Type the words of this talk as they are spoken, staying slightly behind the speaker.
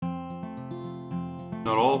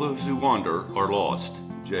Not all those who wander are lost.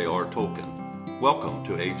 J.R. Tolkien. Welcome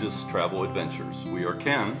to Aegis Travel Adventures. We are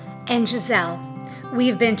Ken and Giselle. We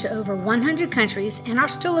have been to over 100 countries and are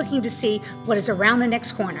still looking to see what is around the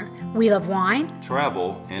next corner. We love wine,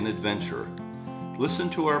 travel, and adventure. Listen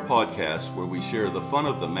to our podcast where we share the fun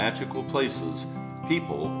of the magical places,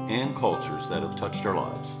 people, and cultures that have touched our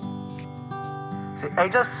lives.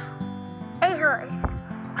 Aegis. Aegis.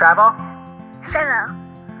 Travel. Travel.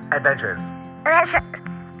 Adventures.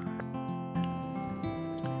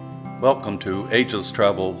 Welcome to Aegis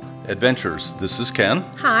Travel Adventures. This is Ken.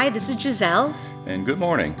 Hi, this is Giselle. And good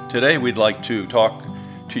morning. Today we'd like to talk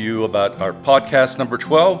to you about our podcast number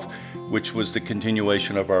 12, which was the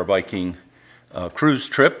continuation of our Viking cruise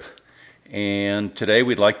trip. And today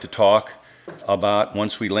we'd like to talk about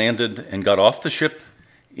once we landed and got off the ship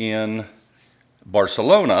in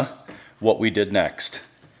Barcelona, what we did next.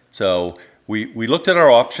 So we looked at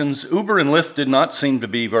our options. Uber and Lyft did not seem to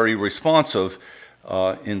be very responsive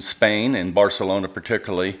in Spain, in Barcelona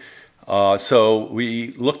particularly. So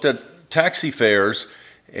we looked at taxi fares,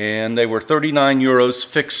 and they were 39 euros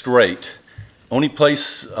fixed rate. Only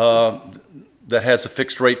place that has a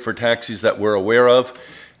fixed rate for taxis that we're aware of,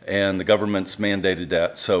 and the government's mandated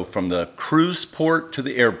that. So from the cruise port to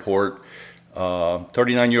the airport,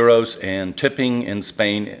 39 euros, and tipping in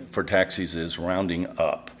Spain for taxis is rounding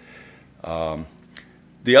up.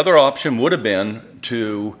 The other option would have been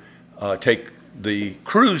to take the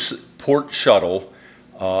cruise port shuttle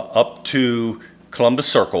up to Columbus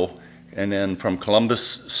Circle, and then from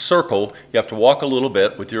Columbus Circle, you have to walk a little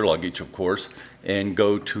bit with your luggage, of course, and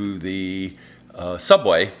go to the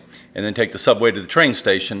subway, and then take the subway to the train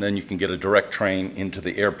station. Then you can get a direct train into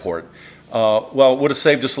the airport. Well, it would have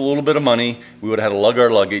saved us a little bit of money. We would have had to lug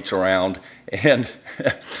our luggage around. And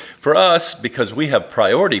for us, because we have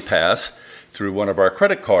Priority Pass through one of our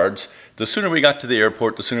credit cards, the sooner we got to the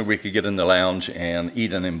airport, the sooner we could get in the lounge and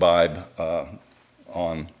eat and imbibe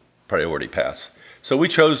on Priority Pass. So we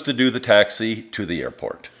chose to do the taxi to the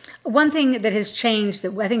airport. One thing that has changed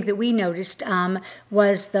that I think that we noticed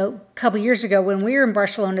was the couple years ago when we were in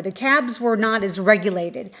Barcelona, the cabs were not as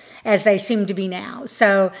regulated as they seem to be now.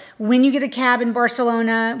 So when you get a cab in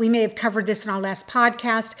Barcelona, we may have covered this in our last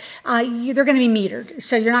podcast, they're going to be metered.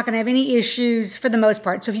 So you're not going to have any issues for the most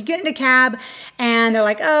part. So if you get in a cab and they're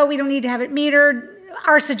like, oh, we don't need to have it metered,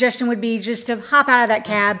 our suggestion would be just to hop out of that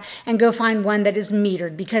cab and go find one that is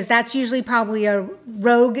metered, because that's usually probably a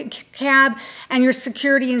rogue cab and your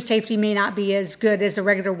security and safety may not be as good as a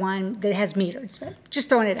regular one that has meters. But just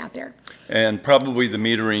throwing it out there. And probably the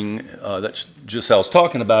metering that Giselle's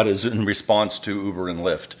talking about is in response to Uber and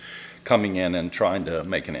Lyft coming in and trying to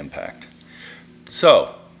make an impact.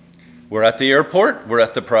 So we're at the airport. We're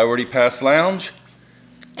at the Priority Pass Lounge.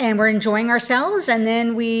 And we're enjoying ourselves, and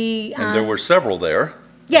then we... and there were several there.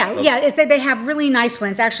 Yeah, they have really nice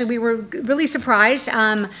ones. Actually, we were really surprised,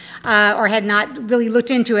 or had not really looked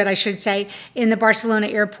into it, I should say, in the Barcelona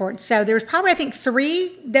airport. So there was probably, I think,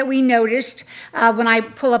 3 that we noticed when I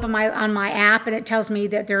pull up on my app, and it tells me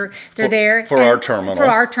that they're there for our terminal. For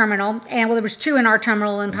our terminal, and well, there was 2 in our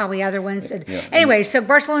terminal, and probably other ones. Yeah. Anyway, so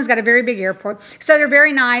Barcelona's got a very big airport, so they're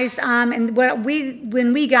very nice. And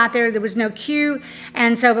when we got there was no queue,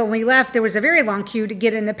 and so when we left, there was a very long queue to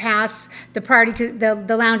get in the priority,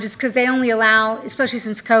 the lounges, because they only allow, especially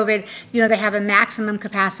since COVID, they have a maximum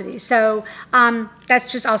capacity. So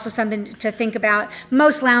that's just also something to think about.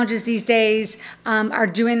 Most lounges these days are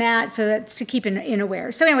doing that, so that's to keep in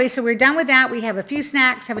aware. So anyway, so we're done with that. We have a few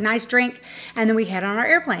snacks, have a nice drink, and then we head on our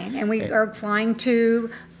airplane, and we are flying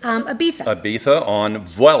to Ibiza. Ibiza on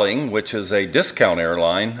Vueling, which is a discount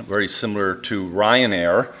airline, very similar to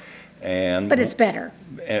Ryanair. But it's better.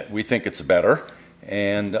 We think it's better.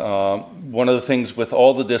 And one of the things with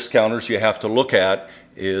all the discounters you have to look at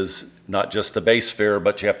is not just the base fare,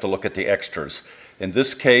 but you have to look at the extras. In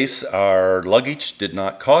this case, our luggage did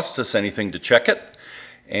not cost us anything to check it,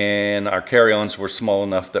 and our carry-ons were small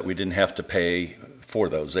enough that we didn't have to pay for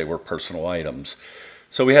those. They were personal items.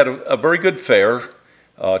 So we had a very good fare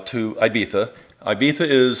to Ibiza. Ibiza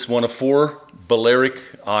is one of 4 Balearic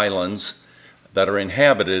islands that are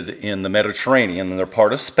inhabited in the Mediterranean, and they're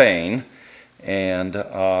part of Spain. And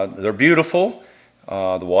they're beautiful.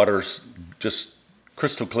 The water's just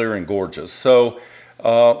crystal clear and gorgeous. So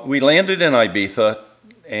we landed in Ibiza,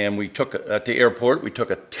 and at the airport, we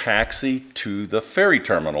took a taxi to the ferry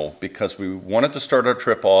terminal because we wanted to start our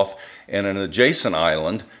trip off in an adjacent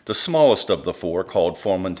island, the smallest of the 4, called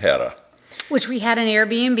Formentera. Which we had an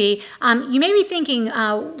Airbnb. You may be thinking,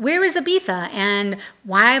 where is Ibiza and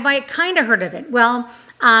why have I kind of heard of it? Well,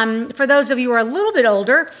 for those of you who are a little bit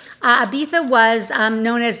older, Ibiza was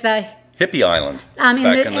known as the hippie island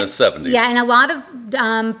back in the 70s. Yeah, and a lot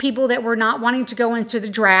of people that were not wanting to go into the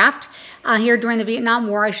draft here during the Vietnam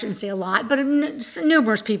War, I shouldn't say a lot, but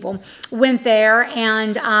numerous people went there,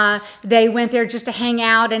 and they went there just to hang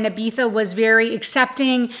out, and Ibiza was very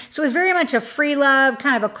accepting. So it was very much a free love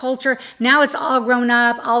kind of a culture. Now it's all grown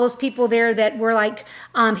up. All those people there that were like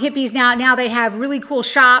hippies now they have really cool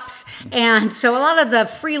shops, and so a lot of the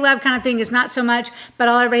free love kind of thing is not so much, but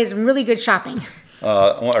everybody has really good shopping.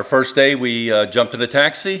 Our first day, we jumped in a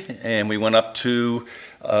taxi and we went up to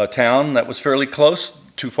a town that was fairly close,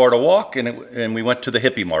 too far to walk, and we went to the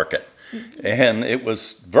hippie market. And it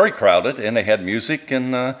was very crowded, and they had music,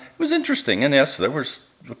 and it was interesting. And yes, there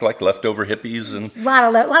looked like leftover hippies and a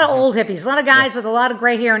lot of old hippies, a lot of guys with a lot of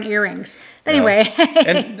gray hair and earrings. But anyway,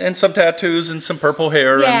 and some tattoos and some purple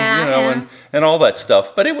hair, and all that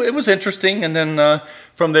stuff. But it was interesting. And then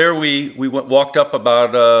from there, we walked up about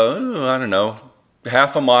I don't know,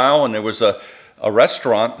 half a mile, and there was a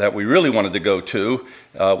restaurant that we really wanted to go to.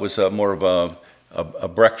 It was more of a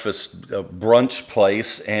breakfast brunch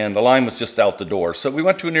place, and the line was just out the door. So we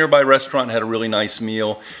went to a nearby restaurant and had a really nice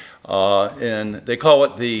meal. And they call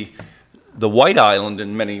it the White Island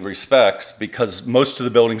in many respects because most of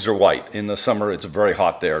the buildings are white. In the summer, it's very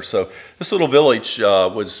hot there. So this little village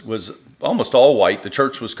was almost all white. The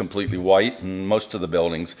church was completely white, and most of the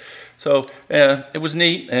buildings. So it was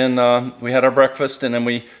neat, and we had our breakfast, and then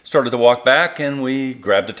we started to walk back, and we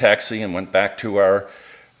grabbed a taxi and went back to our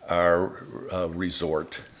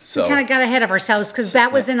resort. So we kind of got ahead of ourselves because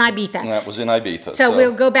that was in Ibiza. That was in Ibiza. So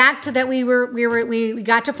we'll go back to that. We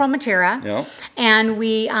got to Formentera, and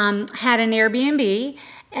we had an Airbnb,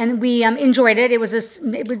 and we enjoyed it. It was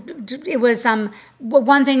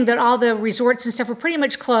one thing that all the resorts and stuff were pretty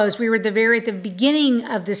much closed. We were at the beginning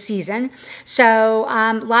of the season, so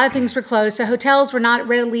a lot of things were closed. So hotels were not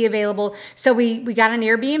readily available. So we got an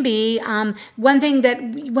Airbnb. One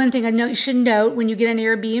thing I know you should note when you get an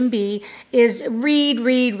Airbnb is read.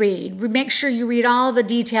 Make sure you read all the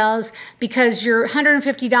details because your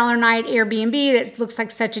 $150 night Airbnb that looks like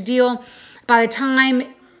such a deal, by the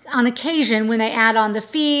time on occasion, when they add on the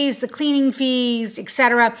fees, the cleaning fees,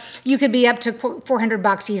 etc., you could be up to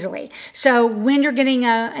 $400 easily. So when you're getting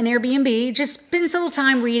an Airbnb, just spend a little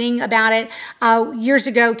time reading about it. Years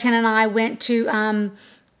ago, Ken and I went to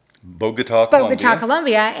Bogota,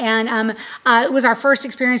 Colombia, and it was our first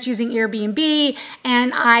experience using Airbnb,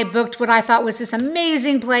 and I booked what I thought was this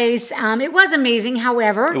amazing place. It was amazing,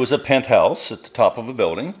 however. It was a penthouse at the top of a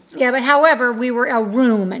building. Yeah, but however, we were a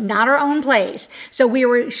room, not our own place. So we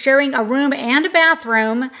were sharing a room and a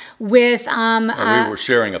bathroom with... we were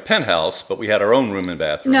sharing a penthouse, but we had our own room and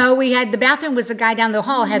bathroom. No, the bathroom was the guy down the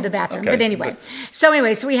hall had the bathroom. Okay. But anyway. So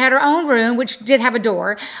we had our own room, which did have a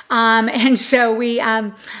door. And so we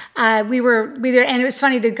were there, and it was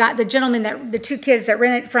funny. The gentleman the two kids that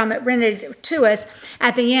rented to us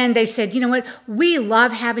at the end. They said, "You know what? We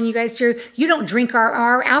love having you guys here. You don't drink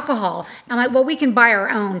our alcohol." I'm like, "Well, we can buy our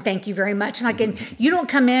own. Thank you very much." And you don't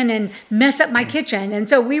come in and mess up my kitchen. And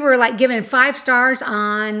so we were like given 5 stars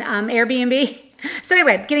on Airbnb. So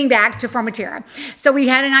anyway, getting back to Formentera. So we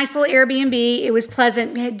had a nice little Airbnb. It was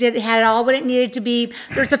pleasant. It had all what it needed to be.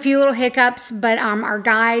 There's a few little hiccups, but our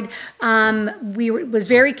guide was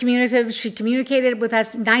very communicative. She communicated with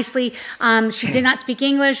us nicely. She did not speak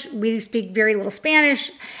English. We speak very little Spanish.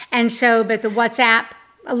 And so, but the WhatsApp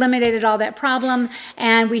eliminated all that problem,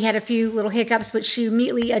 and we had a few little hiccups, which she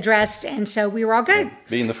immediately addressed, and so we were all good.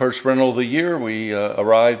 Being the first rental of the year, we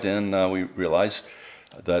arrived and we realized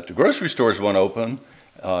that the grocery stores weren't open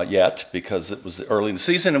yet because it was early in the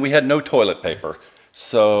season and we had no toilet paper.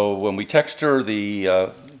 So when we texted her,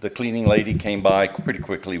 the cleaning lady came by pretty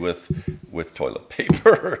quickly with toilet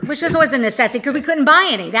paper. Which was always a necessity because we couldn't buy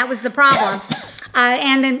any. That was the problem.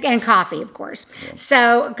 And coffee, of course.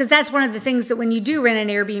 So, because that's one of the things that when you do rent an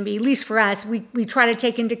Airbnb, at least for us, we try to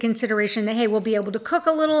take into consideration that, hey, we'll be able to cook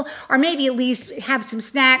a little, or maybe at least have some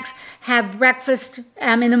snacks, have breakfast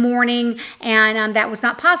in the morning, and that was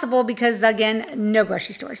not possible because, again, no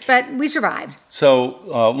grocery stores. But we survived.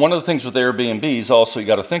 So, one of the things with Airbnbs also you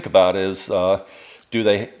got to think about is,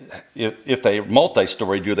 if they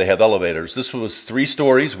multi-story, do they have elevators? This was 3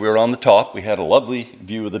 stories. We were on the top. We had a lovely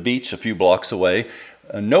view of the beach a few blocks away.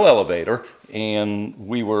 No elevator, and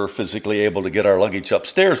we were physically able to get our luggage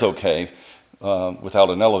upstairs okay without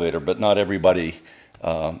an elevator, but not everybody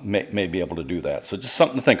may be able to do that. So just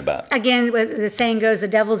something to think about. Again, the saying goes, the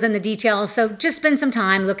devil's in the details. So just spend some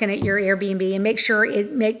time looking at your Airbnb and make sure it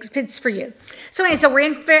fits for you. So anyway, so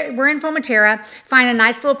we're in Formentera. Find a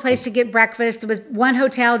nice little place to get breakfast. There was one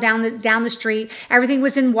hotel down the street. Everything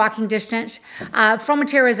was in walking distance.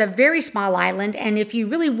 Formentera is a very small island, and if you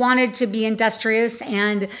really wanted to be industrious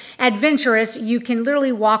and adventurous, you can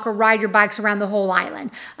literally walk or ride your bikes around the whole island.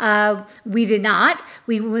 We did not.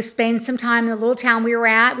 We spent some time in the little town we were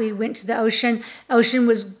at. We went to the ocean. Ocean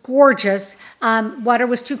was gorgeous. Water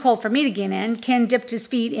was too cold for me to get in. Ken dipped his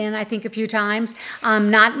feet in, I think, a few times.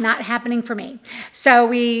 Not happening for me. So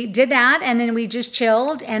we did that, and then we just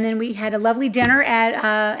chilled, and then we had a lovely dinner at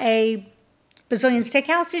a Brazilian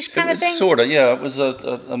steakhouse-ish kind of thing. Sort of, yeah. It was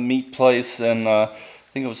a meat place, and I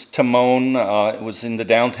think it was Timon. It was in the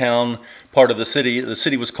downtown part of the city. The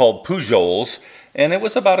city was called Pujols, and it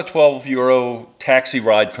was about a €12 taxi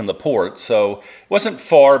ride from the port. So it wasn't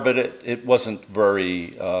far, but it wasn't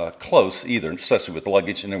very close either, especially with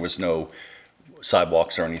luggage, and there was no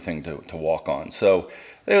sidewalks or anything to walk on. So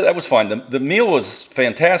that was fine. The meal was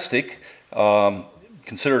fantastic.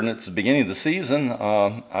 Considering it's the beginning of the season,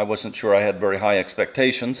 I wasn't sure I had very high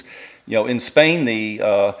expectations. In Spain, the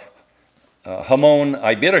jamón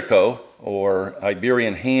ibérico, or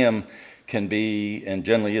Iberian ham, can be and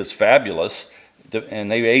generally is fabulous.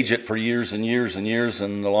 And they age it for years and years and years,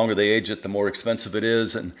 and the longer they age it, the more expensive it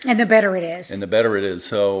is, and the better it is. And the better it is.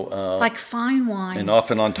 So like fine wine. And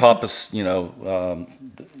often on tapas,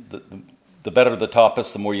 the better the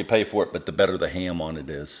tapas, the more you pay for it, but the better the ham on it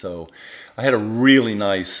is. So I had a really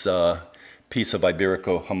nice piece of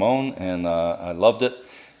Iberico jamón, and I loved it.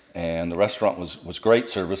 And the restaurant was great.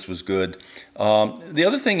 Service was good. The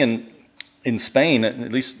other thing in Spain,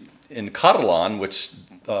 at least in Catalan, which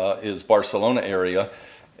is Barcelona area,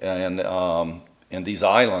 and these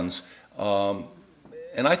islands,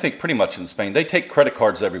 and I think pretty much in Spain, they take credit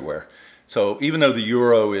cards everywhere. So even though the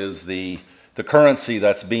euro is the currency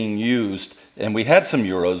that's being used, and we had some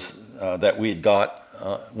euros that we had got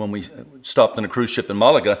when we stopped on a cruise ship in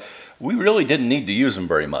Malaga, we really didn't need to use them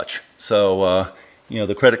very much. So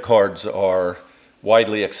the credit cards are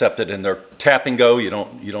widely accepted, and they're tap and go. You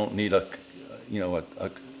don't need a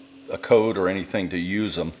code or anything to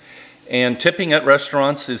use them. And tipping at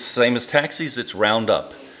restaurants is same as taxis. It's round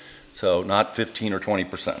up, so not 15 or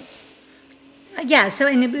 20%. Yeah, so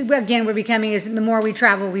and again, we're becoming, as the more we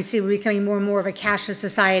travel, we see we're becoming more and more of a cashless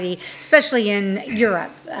society, especially in Europe.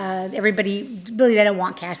 Everybody, really, they don't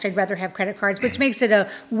want cash. They'd rather have credit cards, which makes it a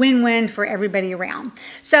win-win for everybody around.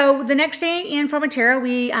 So the next day in Formentera,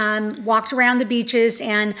 we walked around the beaches,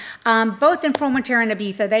 and both in Formentera and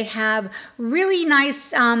Ibiza, they have really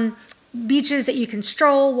nice beaches that you can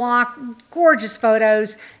stroll, walk, gorgeous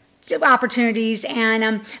photos, opportunities,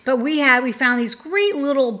 and but we found these great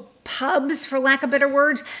little pubs, for lack of better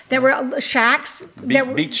words, that were shacks.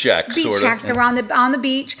 Beach shacks, beach shacks that were on the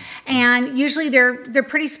beach, and usually they're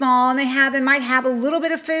pretty small, and they might have a little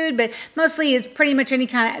bit of food, but mostly it's pretty much any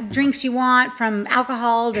kind of drinks you want, from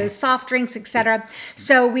alcohol to soft drinks, etc.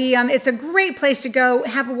 So it's a great place to go,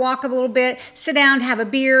 have a walk a little bit, sit down, have a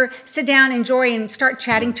beer, sit down, enjoy, and start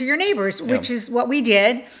chatting to your neighbors, which is what we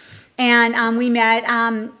did. And we met.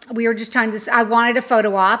 We were just trying this. I wanted a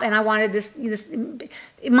photo op, and I wanted this.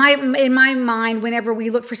 In my mind, whenever we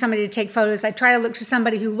look for somebody to take photos, I try to look for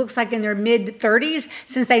somebody who looks like in their mid-30s,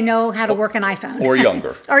 since they know how to work an iPhone. Or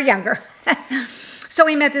younger. Or younger. So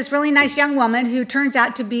we met this really nice young woman who turns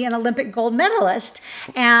out to be an Olympic gold medalist,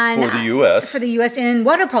 and for the U.S. For the U.S. in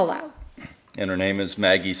water polo. And her name is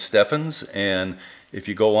Maggie Steffens, and if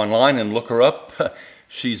you go online and look her up.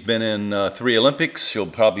 She's been in 3 Olympics. She'll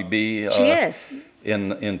probably be she is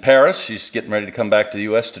in Paris. She's getting ready to come back to the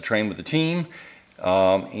U.S. to train with the team,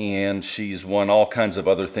 and she's won all kinds of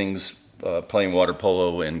other things, playing water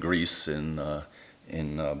polo in Greece, in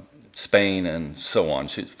Spain, and so on.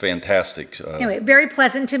 She's fantastic. Anyway, very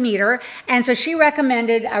pleasant to meet her, and so she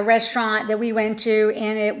recommended a restaurant that we went to,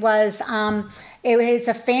 and it was. It's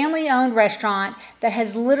a family-owned restaurant that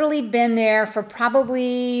has literally been there for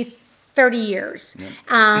probably 30 years,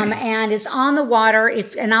 and it's on the water.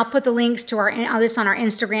 And I'll put the links to this on our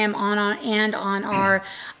Instagram and on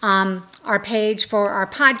our page for our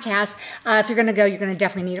podcast. If you're going to go, you're going to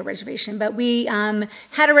definitely need a reservation. But we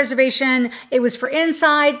had a reservation. It was for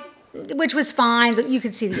inside, which was fine. You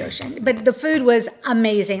could see the ocean, but the food was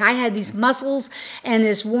amazing. I had these mussels and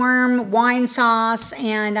this warm wine sauce,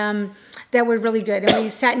 and that were really good. And we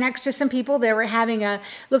sat next to some people that were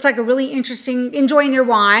looked like a really interesting, enjoying their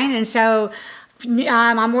wine. And so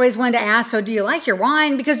I'm always one to ask, so do you like your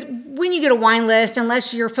wine? Because when you get a wine list,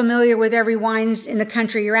 unless you're familiar with every wine in the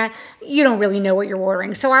country you're at, you don't really know what you're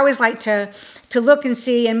ordering. So I always like to look and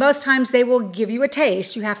see, and most times they will give you a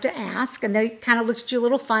taste. You have to ask, and they kind of look at you a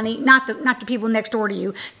little funny. Not the people next door to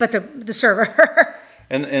you, but the server.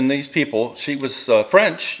 And these people, she was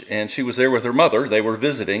French, and she was there with her mother. They were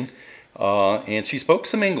visiting, and she spoke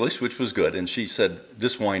some English, which was good. And she said,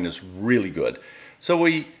 "This wine is really good." So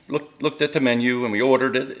we looked at the menu and we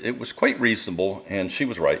ordered it. It was quite reasonable, and she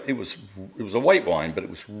was right. It was a white wine, but it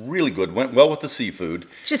was really good. Went well with the seafood.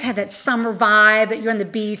 Just had that summer vibe that you're on the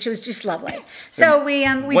beach. It was just lovely. So we did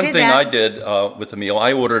that. One thing I did with the meal,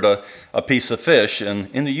 I ordered a piece of fish, and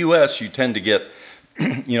in the U.S. you tend to get,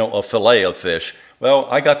 a fillet of fish. Well,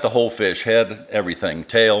 I got the whole fish, head, everything,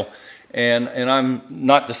 tail, and I'm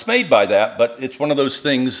not dismayed by that. But it's one of those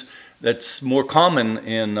things that's more common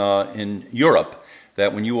in Europe.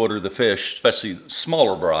 That when you order the fish, especially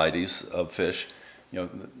smaller varieties of fish, you're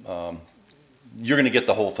going to get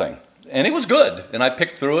the whole thing. And it was good. And I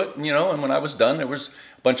picked through it, and when I was done, there was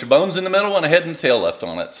a bunch of bones in the middle and a head and tail left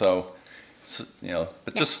on it. So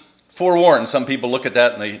but just forewarned, some people look at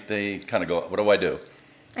that and they kind of go, what do I do?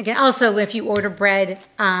 Again, also, if you order bread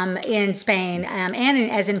in Spain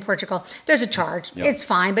as in Portugal, there's a charge. Yep. It's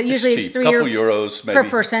fine, but usually it's cheap. Couple euros maybe per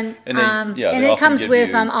person. And it comes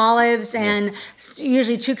with olives and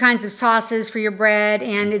usually 2 kinds of sauces for your bread,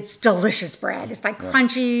 and it's delicious bread. It's like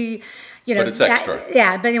crunchy. But it's extra.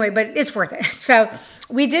 But anyway, but it's worth it. So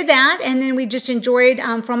we did that, and then we just enjoyed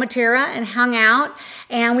Formentera and hung out,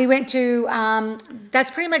 and we went to.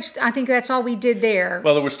 That's pretty much. I think that's all we did there.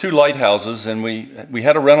 Well, there was 2 lighthouses, and we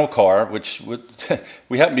had a rental car, which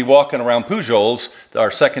we happened to be walking around Pujols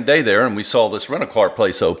our second day there, and we saw this rental car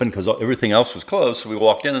place open because everything else was closed. So we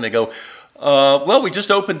walked in, and they go, "Well, we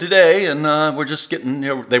just opened today, and we're just getting."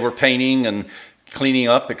 They were painting and cleaning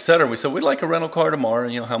up, etc. We said, we'd like a rental car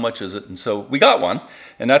tomorrow, how much is it? And so we got one,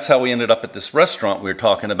 and that's how we ended up at this restaurant we were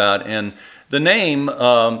talking about. And the name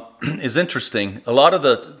is interesting. A lot of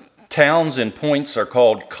the towns and points are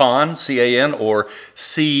called Can, C-A-N, or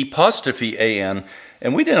C'-A-N,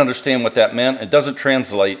 and we didn't understand what that meant. It doesn't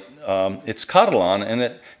translate. It's Catalan, and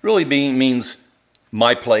it really means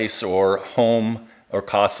my place or home, or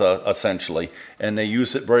casa, essentially, and they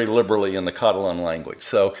use it very liberally in the Catalan language.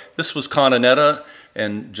 So this was Canonetta,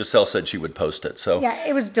 and Giselle said she would post it. So yeah,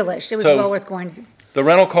 it was delish. It was well worth going. The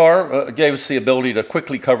rental car gave us the ability to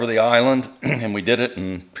quickly cover the island, and we did it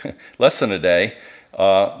in less than a day.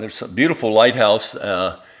 There's a beautiful lighthouse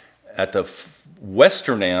at the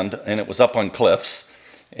western end, and it was up on cliffs.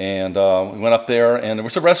 And we went up there, and there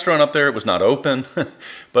was a restaurant up there. It was not open,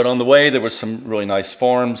 but on the way there was some really nice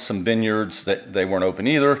farms, some vineyards that they weren't open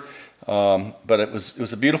either. But it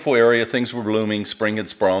was a beautiful area. Things were blooming, spring had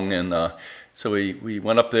sprung, and so we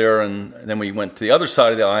went up there, and then we went to the other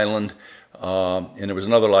side of the island, and there was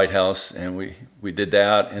another lighthouse, and we did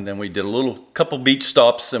that, and then we did a couple beach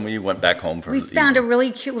stops, and we went back home for the evening. We found a really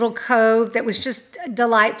cute little cove that was just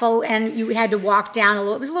delightful, and you had to walk down a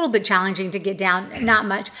little. It was a little bit challenging to get down, not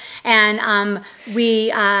much, and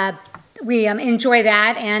we enjoy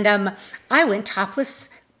that, and I went topless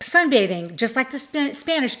sunbathing, just like the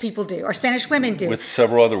Spanish people do, or Spanish women do. With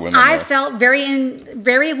several other women. I felt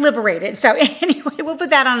very liberated. So anyway, we'll put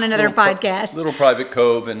that on another podcast. Little private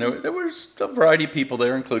cove, and there was a variety of people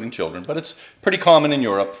there, including children. But it's pretty common in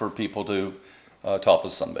Europe for people to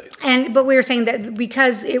topless sunbathe. But we were saying that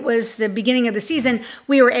because it was the beginning of the season,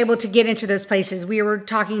 we were able to get into those places. We were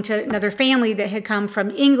talking to another family that had come from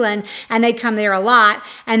England, and they come there a lot,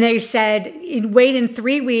 and they said, wait in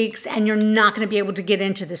 3 weeks and you're not going to be able to get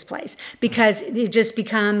into this place because it just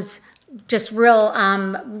becomes just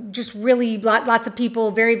really lots of people,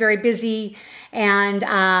 very, very busy. And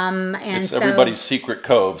it's everybody's secret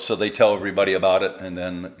cove, so they tell everybody about it, and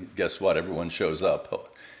then guess what? Everyone shows up.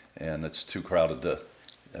 And it's too crowded to,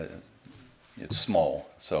 it's small.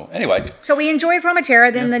 So anyway. So we enjoyed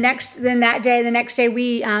Formentera. Then the next day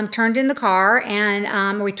we turned in the car,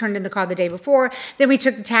 and we turned in the car the day before. Then we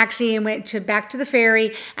took the taxi and went back to the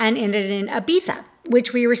ferry and ended in Ibiza,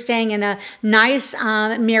 which we were staying in a nice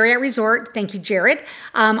Marriott resort. Thank you, Jared.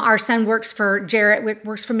 Our son works for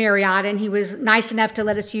Marriott, and he was nice enough to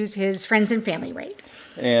let us use his friends and family rate.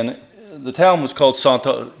 And the town was called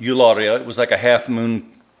Santa Eulalia. It was like a half-moon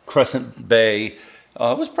crescent bay.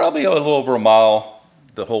 It was probably a little over a mile,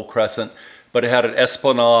 the whole crescent, but it had an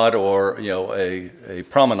esplanade or a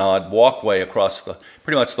promenade walkway across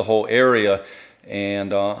pretty much the whole area.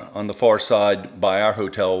 And on the far side by our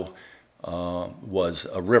hotel was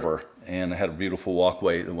a river, and it had a beautiful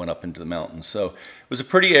walkway that went up into the mountains. So it was a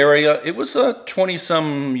pretty area. It was a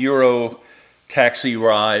 20-some euro taxi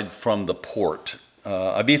ride from the port.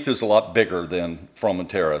 Ibiza is a lot bigger than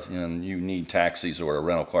Formentera, and you need taxis or a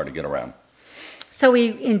rental car to get around. So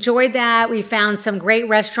we enjoyed that. We found some great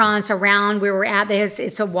restaurants around where we're at.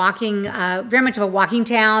 It's a walking, very much of a walking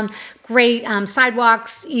town. Great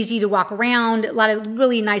sidewalks, easy to walk around. A lot of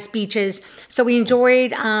really nice beaches. So we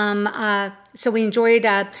enjoyed.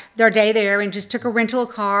 Their day there and just took a rental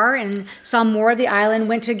car and saw more of the island.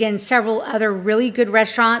 Went to, again, several other really good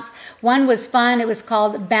restaurants. One was fun. It was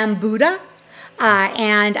called Bambuda.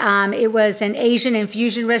 It was an Asian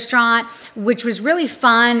infusion restaurant, which was really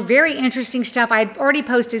fun, very interesting stuff. I'd already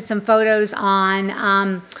posted some photos on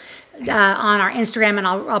our Instagram, and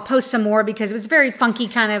I'll post some more because it was a very funky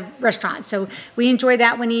kind of restaurant. So we enjoyed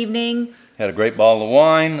that one evening. Had a great bottle of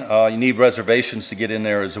wine. You need reservations to get in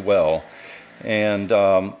there as well. And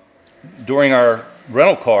during our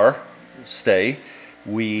rental car stay,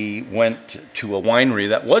 we went to a winery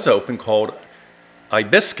that was open called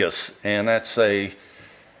Hibiscus, and that's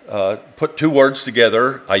put two words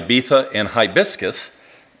together, Ibiza and hibiscus,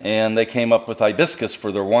 and they came up with hibiscus for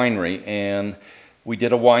their winery. And we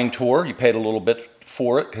did a wine tour. You paid a little bit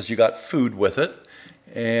for it because you got food with it,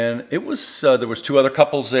 and it was there was two other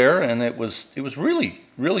couples there, and it was really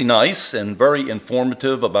really nice and very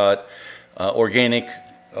informative about organic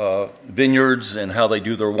vineyards and how they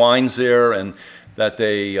do their wines there, and that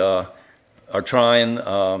they are trying.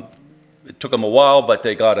 It took them a while, but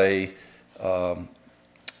they got a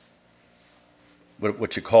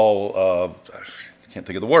what you call I can't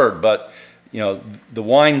think of the word, but the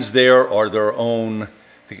wines there are their own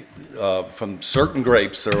from certain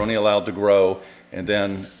grapes. They're only allowed to grow, and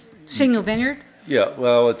then Single vineyard. Yeah,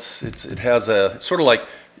 well, it has it's sort of like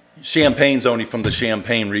Champagne's only from the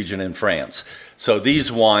Champagne region in France. So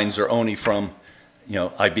these wines are only from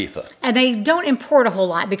Ibiza. And they don't import a whole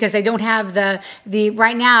lot because they don't have the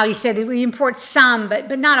right now. You said that we import some,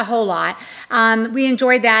 but not a whole lot. We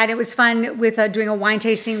enjoyed that. It was fun with doing a wine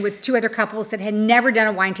tasting with two other couples that had never done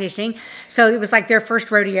a wine tasting. So it was like their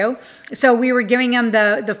first rodeo. So we were giving them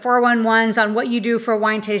the 411s on what you do for a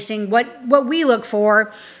wine tasting, what we look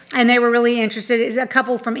for. And they were really interested. It's a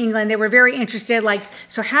couple from England. They were very interested. Like,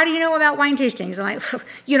 so how do you know about wine tastings? I'm like,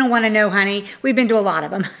 you don't want to know, honey. We've been to a lot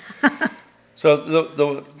of them. So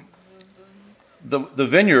the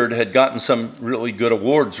vineyard had gotten some really good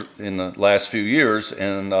awards in the last few years,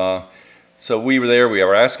 and so we were there. We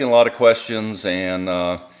were asking a lot of questions, and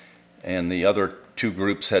the other two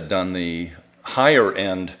groups had done the higher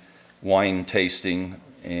end wine tasting,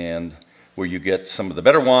 and where you get some of the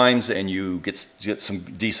better wines and you get some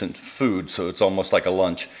decent food. So it's almost like a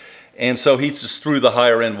lunch. And so he just threw the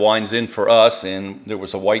higher end wines in for us, and there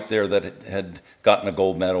was a white there that had gotten a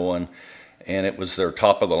gold medal, and it was their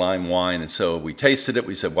top of the line wine. And so we tasted it.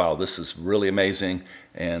 We said, wow, this is really amazing.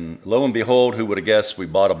 And lo and behold, who would have guessed, we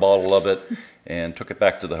bought a bottle of it and took it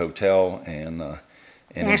back to the hotel and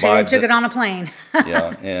actually then took it on a plane.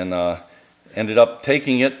 Yeah, and ended up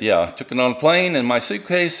taking it. Yeah, took it on a plane in my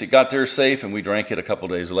suitcase. It got there safe, and we drank it a couple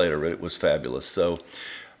days later. It was fabulous. So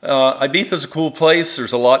Ibiza's a cool place.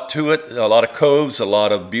 There's a lot to it, a lot of coves, a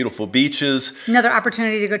lot of beautiful beaches. Another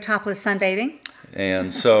opportunity to go topless sunbathing.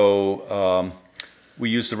 And so we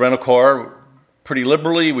used the rental car pretty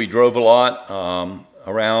liberally. We drove a lot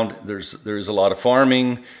around. There's a lot of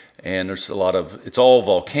farming, and it's all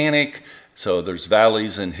volcanic. So there's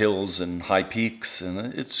valleys and hills and high peaks,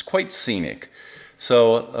 and it's quite scenic.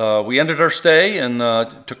 So we ended our stay and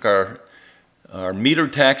took our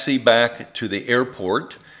metered taxi back to the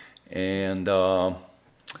airport and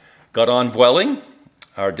got on Vueling,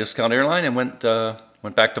 our discount airline, and went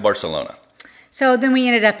back to Barcelona. So then we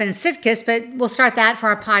ended up in Sitges, but we'll start that for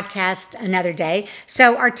our podcast another day.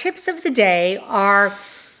 So our tips of the day are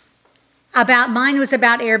mine was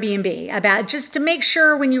about Airbnb, about just to make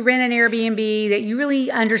sure when you rent an Airbnb that you really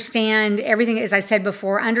understand everything, as I said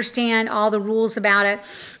before, understand all the rules about it.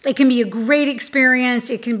 It can be a great experience.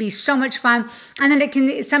 It can be so much fun. And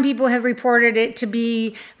then some people have reported it to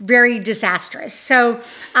be very disastrous. So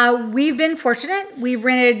we've been fortunate. We've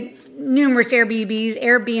rented numerous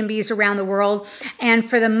Airbnbs around the world, and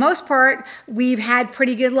for the most part we've had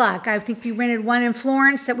pretty good luck. I think we rented one in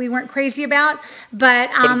Florence that we weren't crazy about, but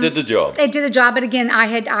it did the job. It did the job, but again,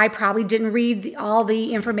 I probably didn't read all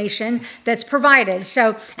the information that's provided.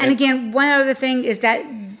 So, and again, one other thing is that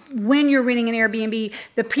when you're renting an Airbnb,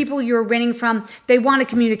 the people you're renting from, they want to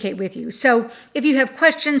communicate with you. So if you have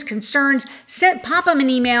questions, concerns, pop them an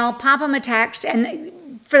email, pop them a text, and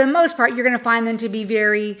for the most part, you're going to find them to be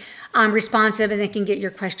very responsive, and they can get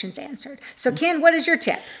your questions answered. So, Ken, what is your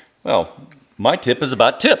tip? Well, my tip is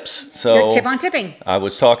about tips. So your tip on tipping. I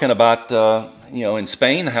was talking about in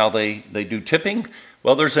Spain, how they do tipping.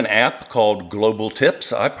 Well, there's an app called Global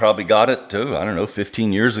Tips. I probably got it too, I don't know,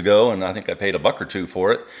 15 years ago, and I think I paid $1 or $2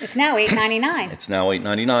 for it. It's now $8.99. It's now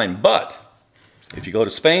 $8.99. But if you go to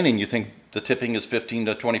Spain and you think the tipping is 15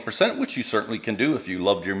 to 20%, which you certainly can do if you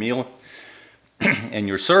loved your meal and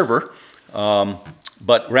your server,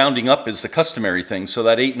 but rounding up is the customary thing. So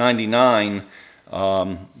that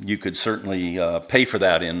 $8.99, you could certainly pay for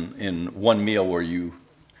that in one meal where you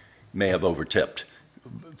may have over-tipped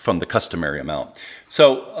from the customary amount.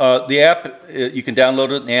 So the app, you can download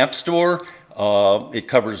it in the App Store. It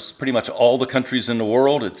covers pretty much all the countries in the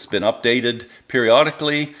world. It's been updated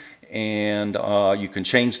periodically, and you can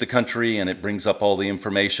change the country, and it brings up all the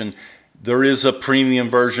information. There is a premium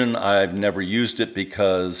version. I've never used it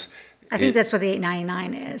because I think that's what the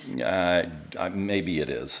 $8.99 is. maybe it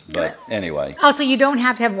is, but anyway. Also, you don't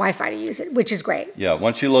have to have Wi-Fi to use it, which is great. Yeah,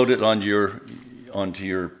 once you load it onto your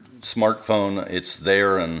smartphone, it's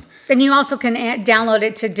there, and then you also can download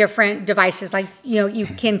it to different devices. Like you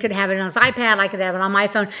could have it on his iPad. I could have it on my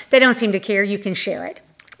phone. They don't seem to care. You can share it.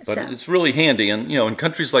 But it's really handy, and in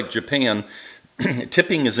countries like Japan,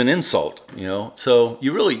 tipping is an insult. So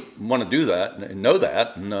you really want to do that and know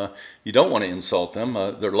that, and you don't want to insult them.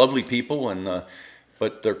 They're lovely people, and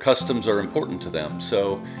but their customs are important to them.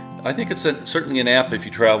 So I think it's certainly an app if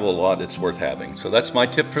you travel a lot. It's worth having. So that's my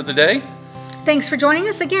tip for the day. Thanks for joining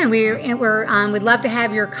us again. We'd love to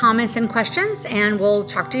have your comments and questions, and we'll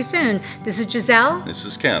talk to you soon. This is Giselle. This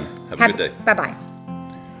is Ken. Have a good day. Bye-bye.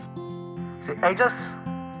 See, ages,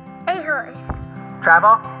 Ahoj.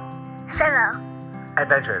 travel, Hello.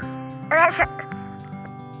 adventures. Adventure.